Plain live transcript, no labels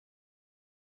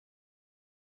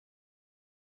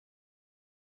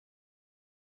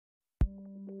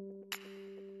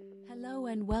Hello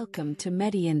and welcome to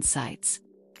MediInsights.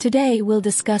 Today we'll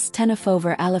discuss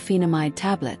Tenofovir Alafenamide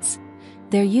Tablets,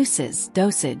 their uses,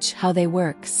 dosage, how they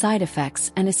work, side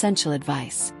effects, and essential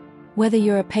advice. Whether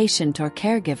you're a patient or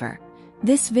caregiver,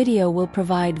 this video will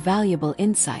provide valuable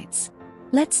insights.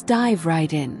 Let's dive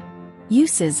right in.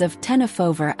 Uses of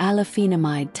Tenofovir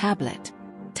Alafenamide Tablet.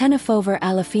 Tenofovir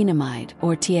Alafenamide,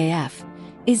 or TAF,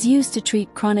 is used to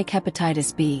treat chronic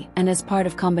hepatitis B and as part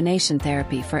of combination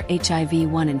therapy for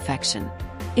HIV-1 infection.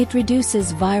 It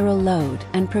reduces viral load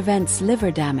and prevents liver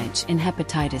damage in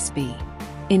hepatitis B.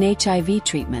 In HIV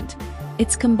treatment,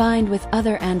 it's combined with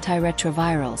other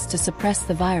antiretrovirals to suppress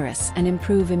the virus and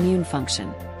improve immune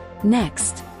function.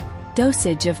 Next,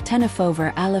 dosage of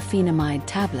Tenofovir Alafenamide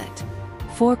Tablet.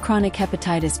 For chronic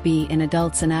hepatitis B in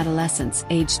adults and adolescents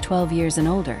aged 12 years and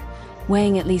older,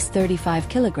 weighing at least 35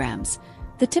 kilograms,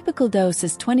 the typical dose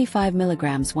is 25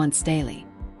 milligrams once daily.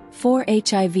 For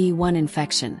HIV-1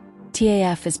 infection,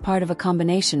 TAF is part of a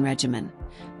combination regimen,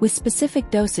 with specific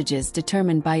dosages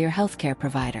determined by your healthcare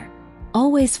provider.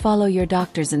 Always follow your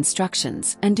doctor's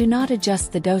instructions and do not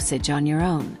adjust the dosage on your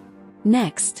own.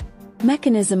 Next,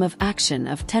 mechanism of action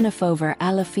of Tenofovir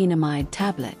Alafenamide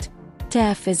Tablet.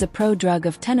 TAF is a prodrug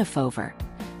of tenofovir,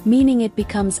 meaning it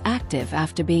becomes active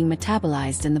after being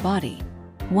metabolized in the body.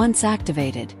 Once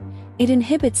activated, it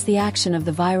inhibits the action of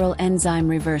the viral enzyme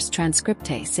reverse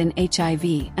transcriptase in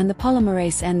HIV and the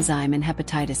polymerase enzyme in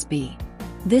hepatitis B.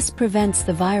 This prevents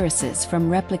the viruses from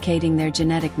replicating their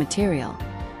genetic material,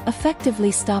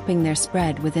 effectively stopping their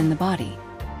spread within the body.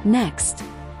 Next,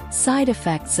 side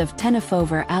effects of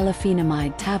Tenofovir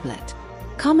Alafenamide Tablet.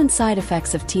 Common side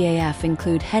effects of TAF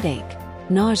include headache,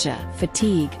 nausea,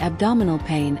 fatigue, abdominal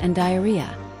pain, and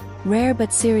diarrhea. Rare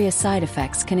but serious side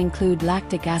effects can include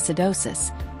lactic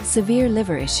acidosis, severe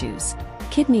liver issues,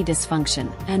 kidney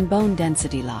dysfunction, and bone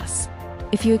density loss.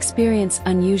 If you experience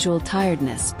unusual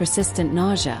tiredness, persistent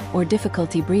nausea, or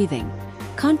difficulty breathing,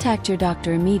 contact your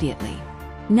doctor immediately.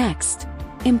 Next,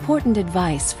 important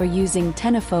advice for using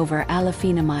Tenofovir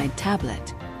Alafenamide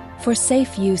Tablet. For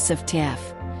safe use of TAF,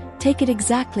 take it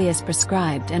exactly as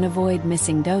prescribed and avoid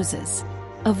missing doses.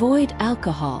 Avoid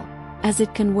alcohol, as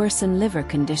it can worsen liver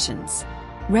conditions.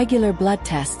 Regular blood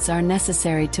tests are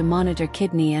necessary to monitor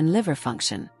kidney and liver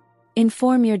function.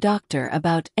 Inform your doctor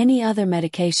about any other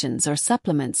medications or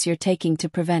supplements you're taking to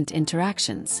prevent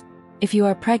interactions. If you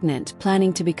are pregnant,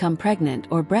 planning to become pregnant,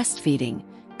 or breastfeeding,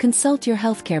 consult your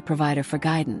healthcare provider for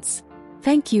guidance.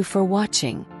 Thank you for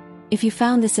watching. If you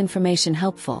found this information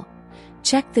helpful,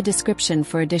 check the description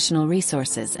for additional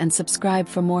resources and subscribe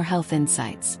for more health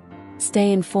insights.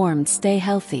 Stay informed, stay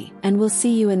healthy, and we'll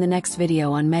see you in the next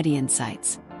video on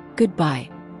MediInsights. Goodbye.